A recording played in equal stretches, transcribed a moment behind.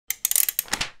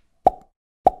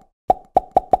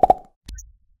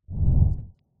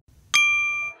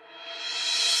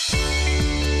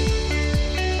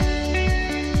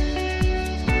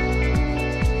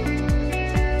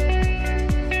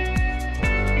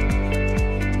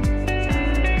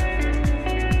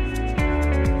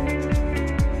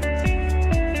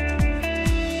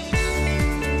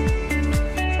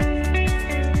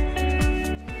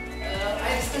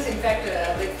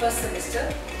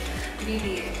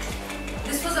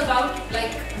This was about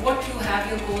like what you have,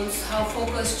 your goals, how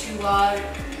focused you are,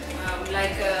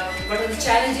 what are the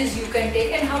challenges you can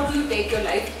take and how do you take your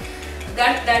life.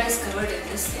 That is covered in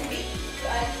this thing.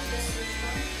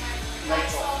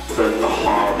 The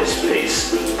hardest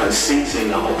piece and seizing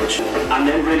that opportunity and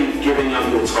then really giving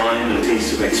up your time and a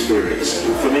piece of experience.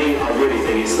 For me, I really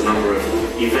think it's the number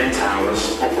of event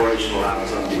hours, operational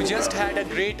hours. We just had a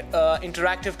great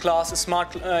interactive class,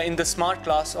 in the smart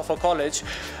class of our college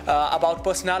about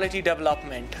personality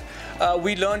development.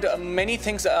 We learned many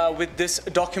things with this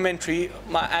documentary,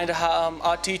 and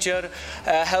our teacher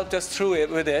helped us through it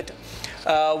with it.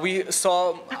 We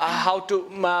saw how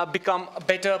to become a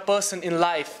better person in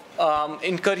life,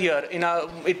 in career.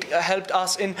 It helped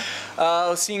us in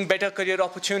seeing better career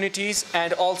opportunities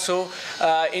and also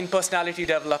in personality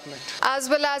development. As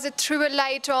well as it threw a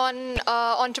light on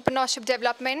entrepreneurship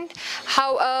development,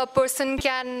 how a person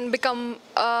can become,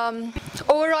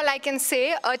 overall I can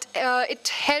say, it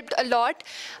helped a lot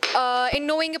in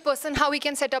knowing a person how he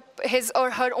can set up his or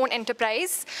her own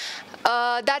enterprise.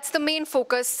 That's the main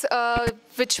focus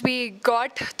which we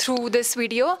got through this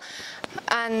video,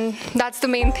 and that's the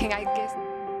main thing, I guess.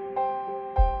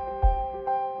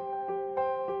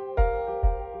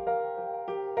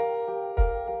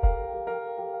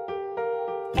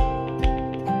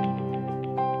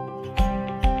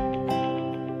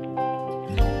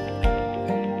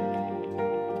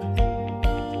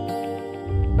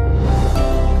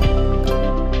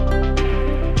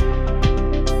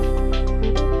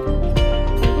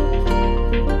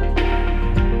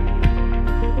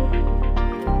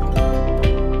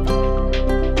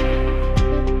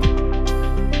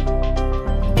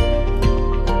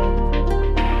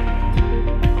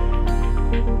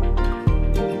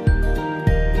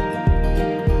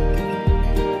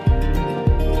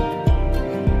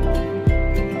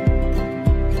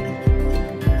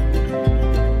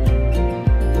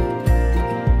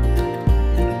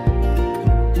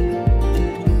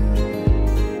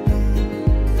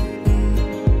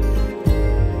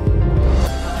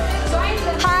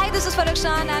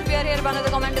 And we are here at one of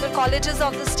the commendable colleges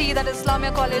of the city, that is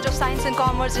Islamia College of Science and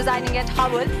Commerce, residing at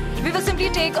Howell. We will simply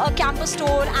take a campus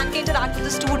tour and interact with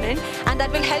the student, and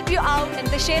that will help you out, and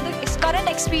they share the current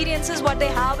experiences what they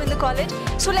have in the college.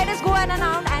 So let us go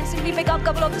around and simply pick up a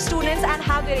couple of the students and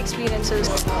have their experiences.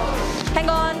 Hang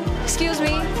on, excuse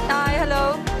me. Hi,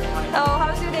 hello. Oh,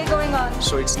 how's your day going on?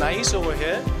 So it's nice over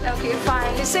here. Okay,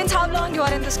 fine. Since how long you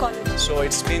are in this college? So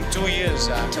it's been 2 years.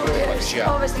 2 years, yeah.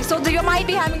 Obviously. So you might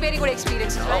be having very good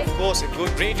experiences, right? Of course,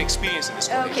 great experience in this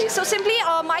college. Okay, so simply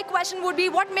my question would be,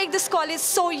 what makes this college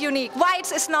so unique? Why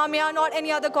it's Islamia, not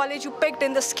any other college you picked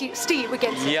in the city, we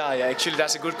can say? Yeah, actually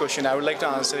that's a good question. I would like to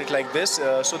answer it like this.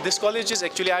 So this college is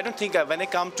actually, I don't think when I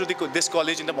come to this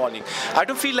college in the morning, I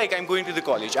don't feel like I'm going to the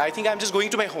college. I think I'm just going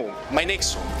to my home, my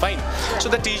next home, fine. So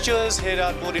the teachers here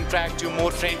are more interactive,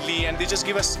 more friendly, and they just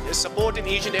give us support in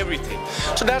each and everything.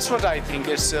 So that's what I think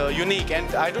is unique,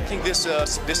 and I don't think this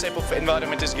type of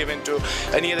environment is given to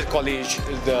any other college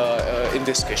in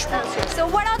this Kashmir. Okay. So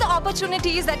what are the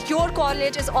opportunities that your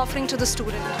college is offering to the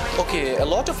student? Okay, a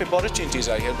lot of opportunities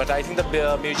are here, but I think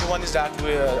the major one is that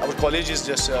our college is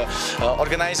just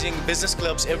organizing business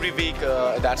clubs every week.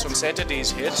 That's on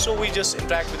Saturdays here. So we just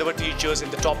interact with our teachers,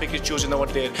 and the topic is chosen over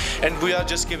there, and we are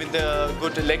just giving the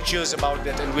good lectures about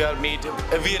that, and we are made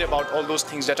aware about all those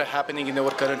things that are happening in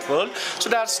our current world. So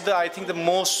that's I think the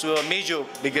most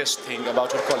biggest thing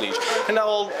about our college. And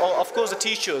of course the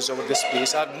teachers over this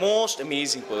place are most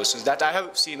amazing persons that I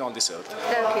have seen on this earth.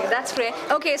 Okay, that's great.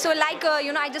 Okay, so like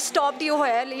I just stopped you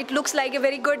here. It looks like a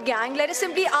very good gang. Let us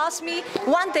simply ask me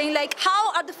one thing, like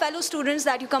how are the fellow students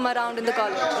that you come around in the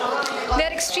college?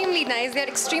 They're extremely nice, they're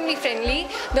extremely friendly.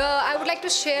 I would like to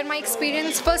share my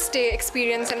first day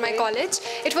experience in my college.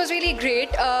 It was really great.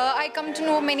 I come to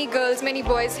know many girls, many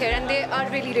boys here, and they are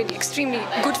really extremely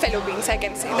good fellow beings, I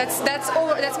can say.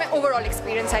 That's my overall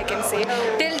experience, I can say.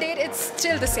 Till date, it's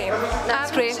still the same.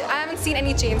 That's great. I haven't seen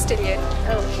any change till yet.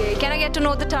 Okay. Can I get to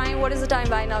know the time? What is the time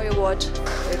by now, your watch?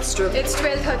 It's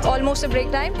 12:30. Almost a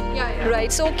break time? Yeah.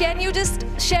 Right. So can you just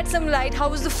shed some light?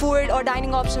 How is the food or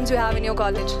dining options you have in your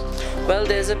college? Well,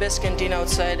 there's a best canteen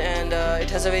outside, and it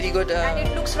has a very good... And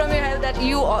it looks from your health that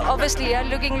you obviously are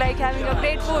looking like having a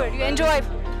great food. You enjoy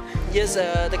food. Yes,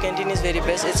 the canteen is very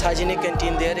best. It's hygienic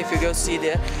canteen there, if you go see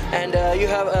there. And you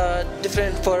have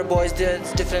different, for boys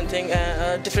there's different thing,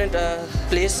 different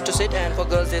place to sit, and for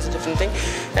girls there's a different thing.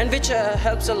 And which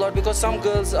helps a lot, because some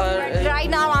girls are... Right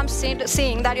now I'm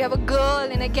saying that you have a girl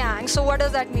in a gang. So what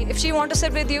does that mean? If she want to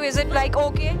sit with you, is it like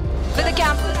okay with the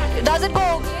campus? Does it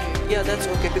go okay? Yeah, that's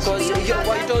okay because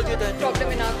I told you that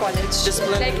problem in our college.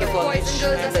 discipline Like in the if boys and college girls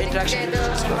are and the sitting interaction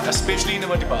together. Especially in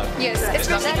our department. Yes,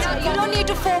 especially That you don't need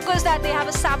to focus that they have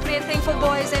a separate thing for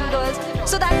boys and girls.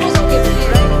 So that was okay for you,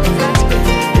 right? That's good.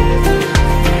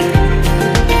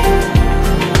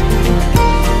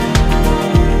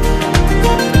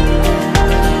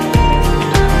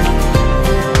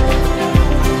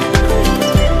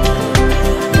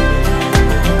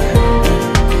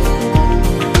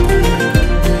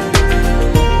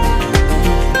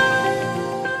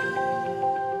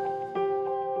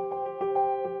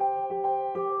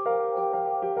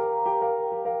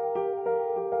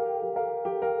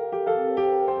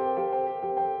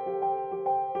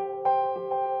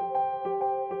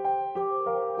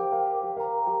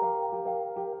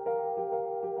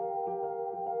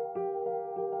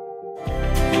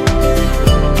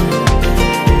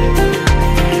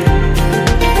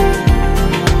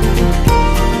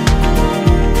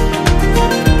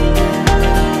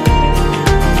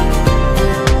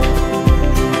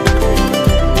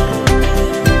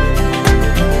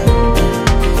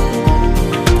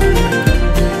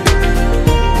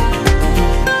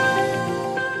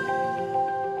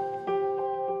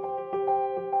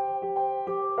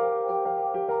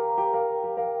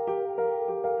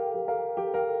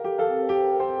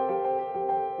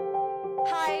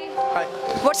 Hi,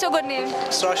 What's your good name?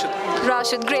 it's Rashid.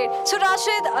 Rashid, great. So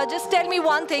Rashid, just tell me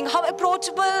one thing. How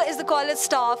approachable is the college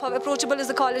staff? How approachable is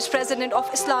the college president of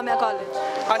Islamia College?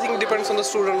 I think it depends on the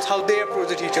students, how they approach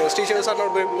the teachers. Teachers are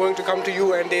not going to come to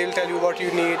you and they'll tell you what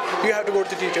you need. You have to go to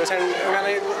the teachers. And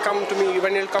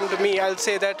when you'll come to me, I'll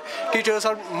say that teachers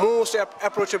are most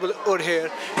approachable over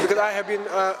here because I have been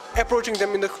approaching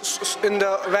them in the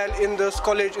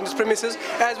college, in this premises,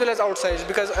 as well as outside.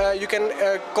 Because you can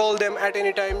call them at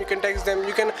any time, you can text them,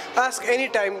 you can ask any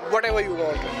time whatever you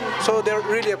want. So they're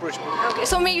really approachable. Okay,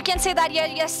 so you can say that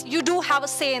yes, you do have a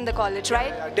say in the college,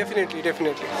 right? Yeah, definitely.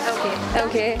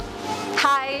 Okay.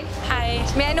 Hi.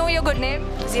 Hi, May I know your good name?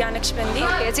 Ziya Naqshbandi.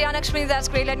 Okay, Ziya Naqshbandi, that's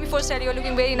great. Let me first tell you, you're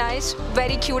looking very nice,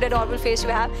 very cute, adorable face you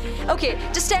have. Okay,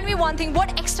 just tell me one thing, what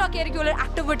extracurricular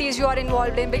activities you are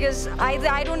involved in? Because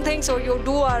I don't think so, you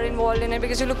are involved in it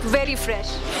because you look very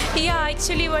fresh. Yeah,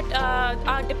 actually what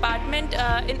our department,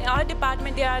 in our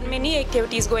department there are many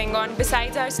activities going on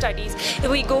besides our studies.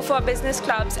 We go for business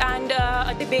clubs and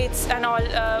debates and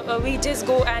all. We just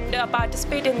go and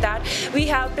participate in that. We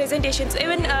have presentations.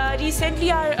 Even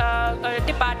recently our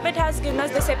department has given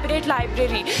us the separate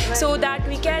library so that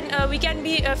we can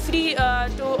be free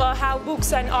to have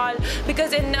books and all,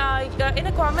 because in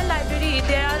a common library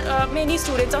there are many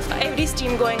students of every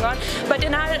stream going on, but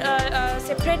in our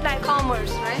separate library,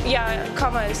 Commerce, right? yeah,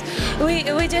 commerce,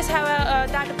 we just have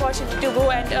that opportunity to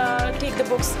go and take the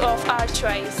books of our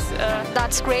choice.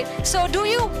 That's great. So do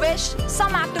you wish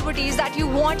some activities that you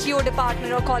want your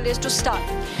department or college to start?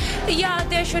 Yeah,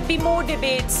 there should be more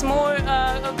debates, more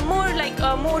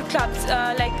clubs,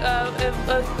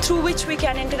 through which we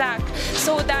can interact,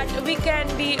 so that we can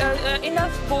be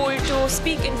enough bold to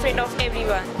speak in front of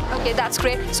everyone. Okay, that's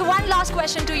great. So one last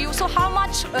question to you. So how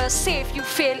much safe you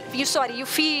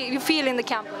feel in the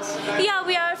campus? Yeah,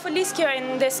 we are fully secure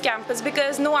in this campus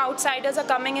because no outsiders are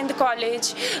coming in the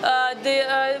college.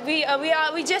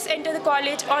 We just enter the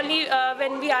college only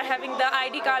when we are having the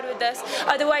ID card with us.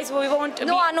 Otherwise, we won't.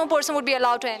 No unknown person would be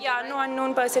allowed to enter. Yeah, no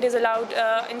unknown person is allowed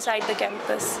inside the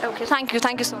campus. Okay, thank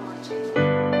you so much.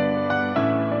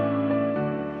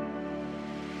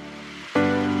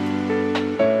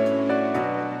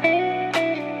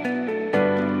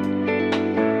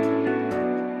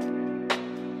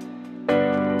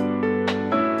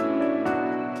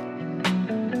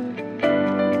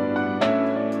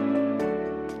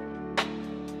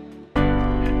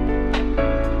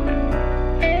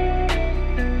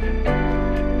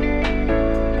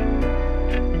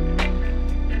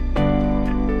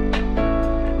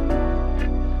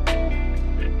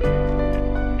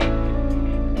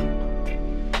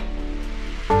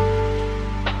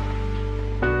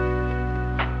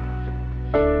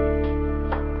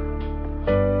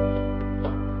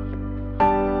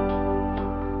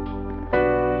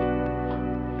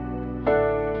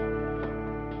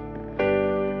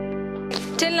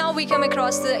 Till now we come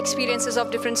across the experiences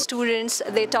of different students.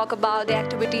 They talk about the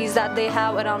activities that they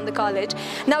have around the college.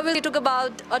 Now we'll talk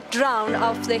about a round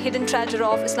of the hidden treasure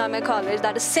of Islamia College,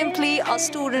 that is simply a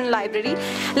student library.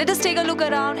 Let us take a look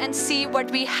around and see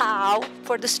what we have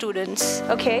for the students.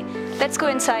 Okay, let's go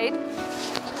inside.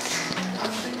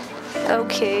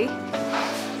 Okay.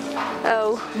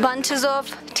 Oh, bunches of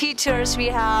teachers we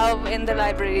have in the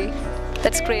library.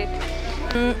 That's great.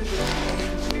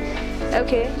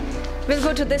 Okay. We'll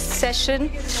go to this session.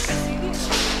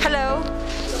 Hello.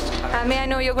 May I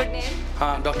know your good name?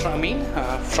 Dr. Amin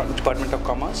from Department of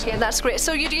Commerce. Okay, that's great.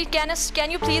 So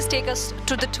can you please take us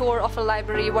to the tour of a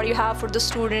library? What you have for the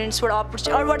students? What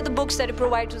are the books that you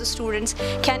provide to the students?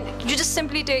 Can you just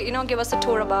simply give us a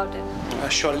tour about it?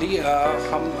 Surely,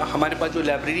 हमारे पास जो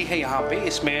library है यहाँ पे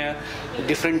इसमें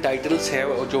different titles है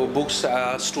जो books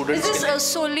students. Is this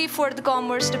solely for the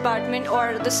commerce department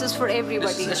or this is for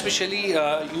everybody? This is especially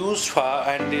used for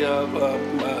and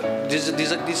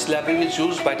this library is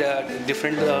used by the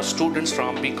different students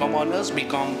from BCom honors,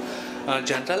 BCom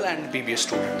general and BBA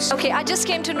students. Okay, I just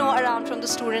came to know around from the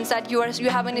students that you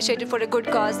have initiated for a good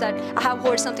cause, that I have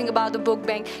heard something about the book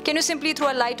bank. Can you simply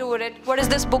throw a light over it? What is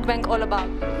this book bank all about?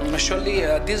 Surely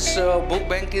this book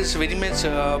bank is very much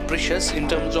precious in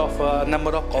terms of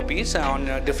number of copies on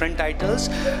different titles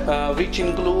which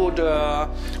include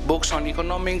books on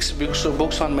economics,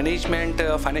 books on management,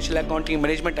 financial accounting,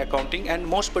 management accounting, and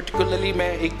most particularly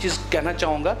मैं एक चीज़ कहना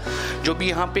चाहूँगा, जो भी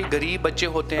यहाँ पे गरीब बच्चे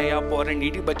होते हैं या poor and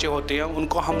needy बच्चे होते हैं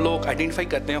उनको हम लोग आइडेंटिफाई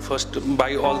करते हैं first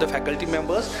by all the faculty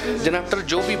members, then after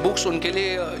जो भी बुक्स उनके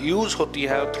लिए यूज़ होती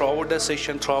है through out the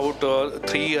session, through out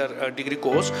 3 year degree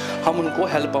course, हम उनको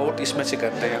हेल्प आउट इसमें से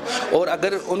करते हैं. और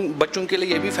अगर उन बच्चों के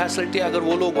लिए ये भी फैसिलिटी है, अगर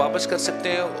वो लोग वापस कर सकते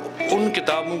हैं उन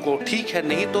किताबों को, ठीक है,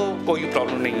 नहीं तो कोई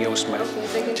प्रॉब्लम नहीं है उसमें.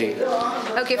 जी.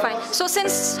 Okay fine. So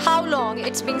since how long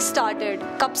it's being started,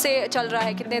 कब से चल रहा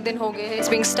है, कितने दिन हो गए it's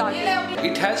being started?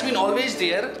 It has been always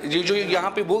there. जो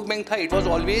यहाँ पे बुक बैंक था it was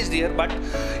always there, but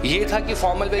ये था कि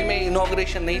फॉर्मल वे में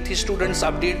इनॉग्रेशन नहीं थी, स्टूडेंट्स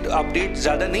अपडेट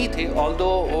ज़्यादा नहीं थे. Although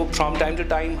from time to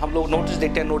time हम लोग नोटिस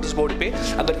देते हैं नोटिस बोर्ड पे,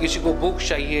 अगर किसी को बुक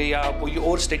चाहिए या कोई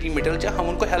और स्टडी मटेरियल चाहिए हम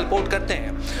उनको हेल्प आउट करते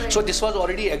हैं. So this was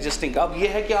already existing. अब ये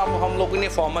है कि हम लोगों ने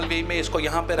फॉर्मल वे में इसको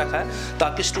यहाँ पे रखा है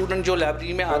ताकि स्टूडेंट जो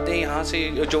लाइब्रेरी में आते हैं यहाँ से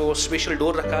जो स्पेशल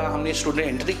डोर रखा है हमने स्टूडेंट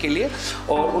एंट्री के लिए,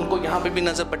 और उनको यहाँ पे भी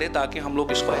नज़र पड़े ताकि हम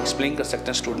लोग इसको एक्सप्लेन कर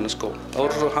सकते हैं स्टूडेंट्स को,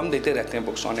 और हम देते रहते हैं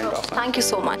books on end of. Thank you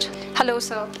so much. Hello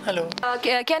sir. Hello.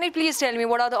 Can you please tell me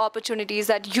what are the opportunities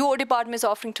that your department is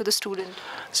offering to the student?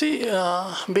 See,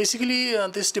 basically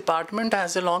this department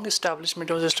has a long establishment.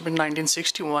 It was established in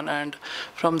 1961, and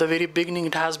from the very beginning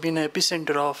it has been an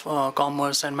epicenter of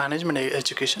commerce and management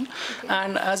education.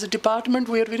 And as a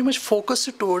department we are very much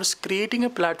focused towards creating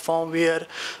a platform where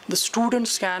the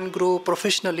students can grow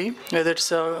professionally, whether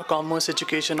it's a commerce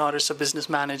education or it's a business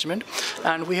management.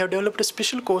 And we have developed a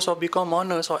special course of BCom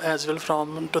honors as well.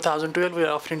 From 2012 we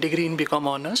are offering degree in BCom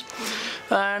honors,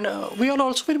 and we are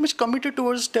also very much committed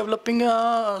towards developing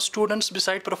students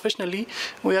beside professionally.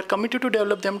 We are committed to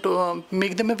develop them to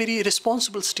make them a very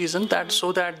responsible citizen, that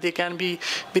so that they can be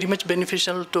very much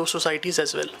beneficial to societies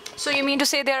as well. So you mean to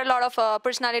say there are a lot of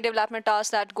personality development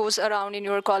tasks that goes around in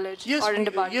your college or in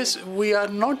department? Yes, we are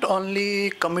not only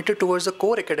committed towards the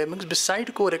core academics.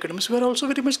 Beside core academics, we are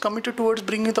also very much committed towards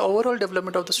bringing the overall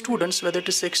development of the students, whether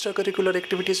it is extracurricular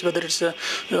activities, whether it's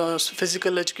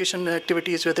physical education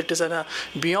activities, whether it is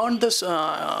beyond this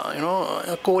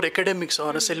core academics or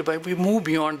a syllabi. We move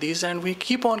beyond these and we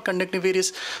keep on conducting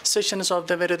various sessions of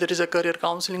them, whether there is a career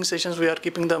counseling sessions. We are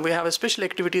keeping them. We have a special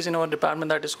activities in our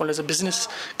department that is called as a business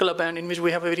club, and in which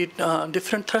we have a very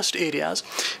different thrust areas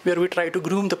where we try to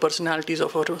groom the personalities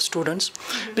of our students.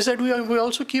 Besides, we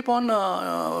also keep on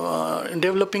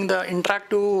developing the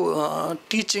interactive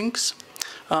teachings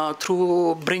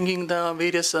through bringing the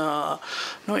various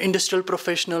industrial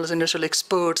professionals, industrial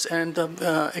experts, and the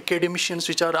academicians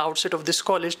which are outside of this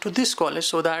college to this college,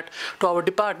 so that to our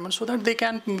department, so that they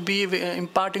can be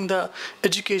imparting the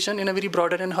education in a very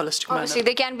broader and holistic Obviously, manner.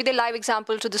 they can be the live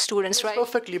example to the students, right?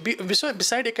 Perfectly.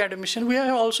 Beside academician, we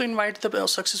have also invited the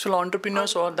successful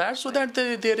entrepreneurs or that, so that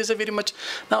there is a very much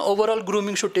overall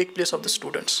grooming should take place of the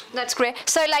students. That's great.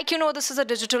 Sir, like this is a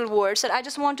digital world. Sir, I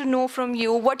just want to know from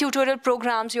you what tutorial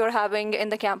programs you're having in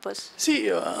the campus.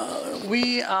 See,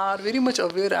 we are very much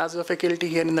aware as a faculty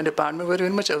here in the department, we're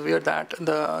very much aware that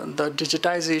the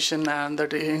digitization and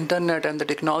the internet and the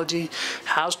technology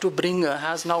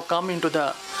has now come into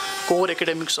the core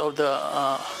academics of the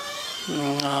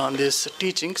these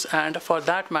teachings, and for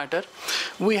that matter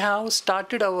we have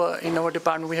started in our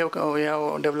department we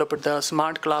have developed the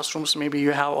smart classrooms. Maybe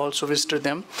you have also visited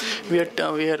them,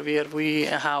 where we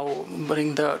have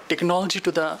bring the technology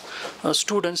to the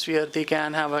students, where they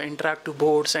can have interactive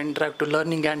boards and interactive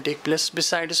learning can take place.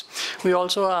 Besides, we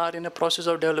also are in a process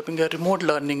of developing a remote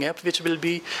learning app which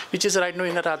is right now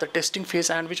in a rather testing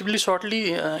phase, and which will be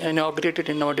shortly inaugurated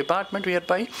in our department,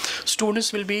 whereby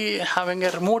students will be having a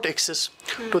remote access access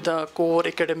to the core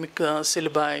academic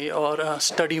syllabi or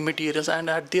study materials, and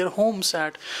at their homes,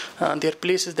 at their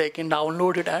places, they can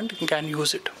download it and can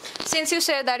use it. Since you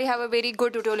said that you have a very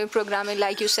good tutorial programming,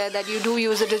 like you said that you do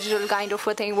use a digital kind of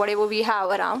a thing, whatever we have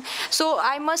around. So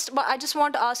I just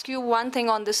want to ask you one thing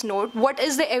on this note. What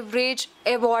is the average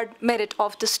award merit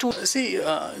of the student? See,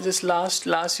 this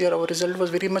last year our result was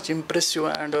very much impressive,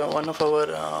 and one of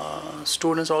our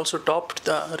students also topped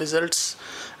the results,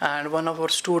 and one of our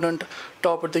student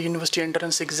topped the university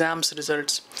entrance exams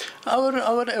results.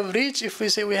 Our average, if we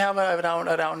say, we have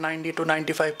around 90 to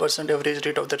 95% average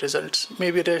rate of the results.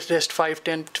 Maybe rest 5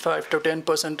 to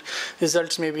 10%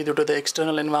 results maybe due to the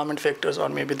external environment factors, or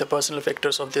maybe the personal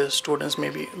factors of the students.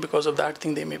 Maybe because of that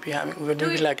thing they may be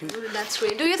lacking. That's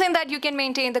great. Do you think that you can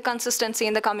maintain the consistency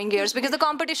in the coming years? Because the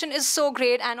competition is so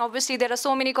great, and obviously there are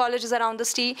so many colleges around the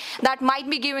city that might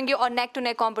be giving you a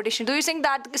neck-to-neck competition. Do you think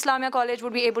that Islamia College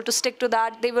would be able to stick to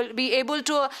that? They will be able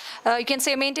to, you can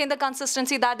say, maintain the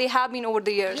consistency that they have been over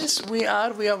the years? Yes, we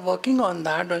are working on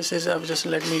that. Just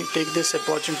let me take this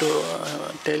opportunity to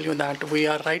tell you that we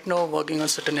are right now working on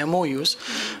certain MOUs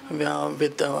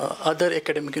with other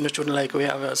academic institutions. Like we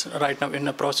have right now in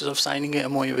the process of signing a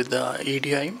MOU with the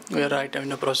EDI. We are right now in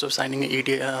the process of signing an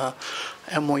EDI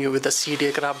MOU with the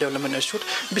CDA Craft Development Institute.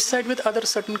 Besides, with other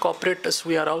certain corporates,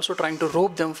 we are also trying to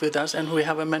rope them with us, and we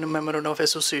have a memorandum of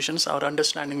associations or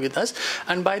understanding with us.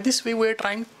 And by this way, we are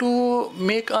trying to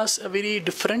make us a very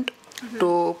different,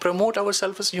 to promote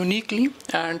ourselves uniquely,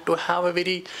 and to have a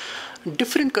very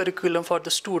different curriculum for the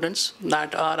students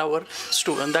that are our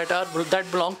students, that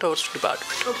belong to our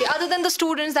department. Okay. Other than the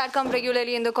students that come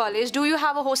regularly in the college, do you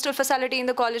have a hostel facility in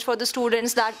the college for the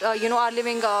students that are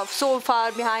living so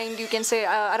far behind? You can say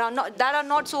that are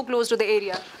not so close to the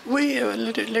area. We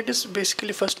let us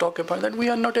basically first talk about that. We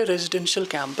are not a residential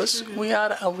campus. We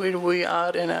are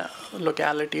in a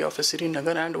locality of a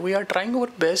Srinagar, and we are trying our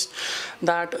best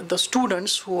that the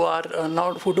students who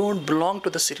don't belong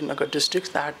to the Srinagar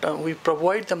district, that we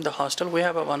provide them the hostel. We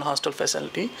have one hostel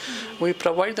facility. We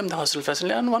provide them the hostel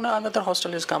facility, and another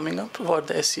hostel is coming up for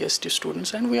the SC/ST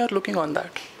students, and we are looking on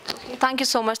that. Okay. Thank you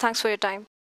so much. Thanks for your time.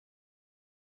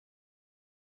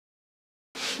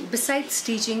 Besides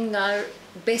teaching, our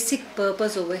basic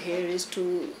purpose over here is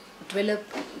to develop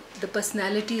the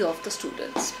personality of the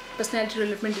students. Personality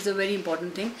development is a very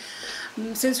important thing.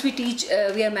 Since we teach,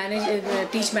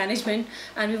 teach management,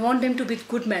 and we want them to be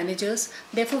good managers.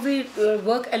 Therefore, we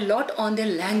work a lot on their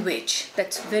language.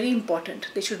 That's very important.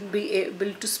 They should be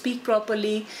able to speak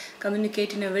properly,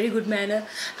 communicate in a very good manner,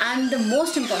 and the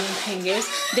most important thing is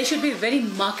they should be very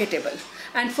marketable.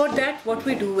 And for that, what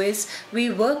we do is we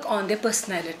work on their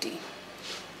personality.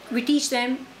 We teach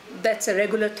them. That's a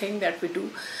regular thing that we do.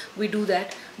 We do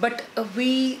that, but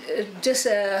we just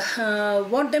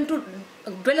want them to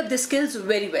develop the skills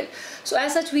very well. So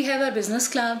as such, we have our business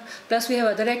club, plus we have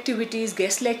other activities,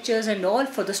 guest lectures and all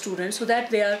for the students, so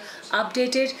that they are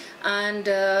updated and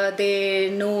they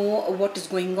know what is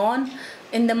going on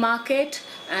in the market,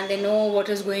 and they know what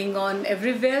is going on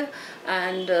everywhere,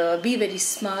 and be very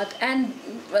smart, and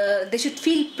they should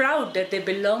feel proud that they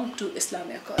belong to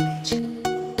Islamia College.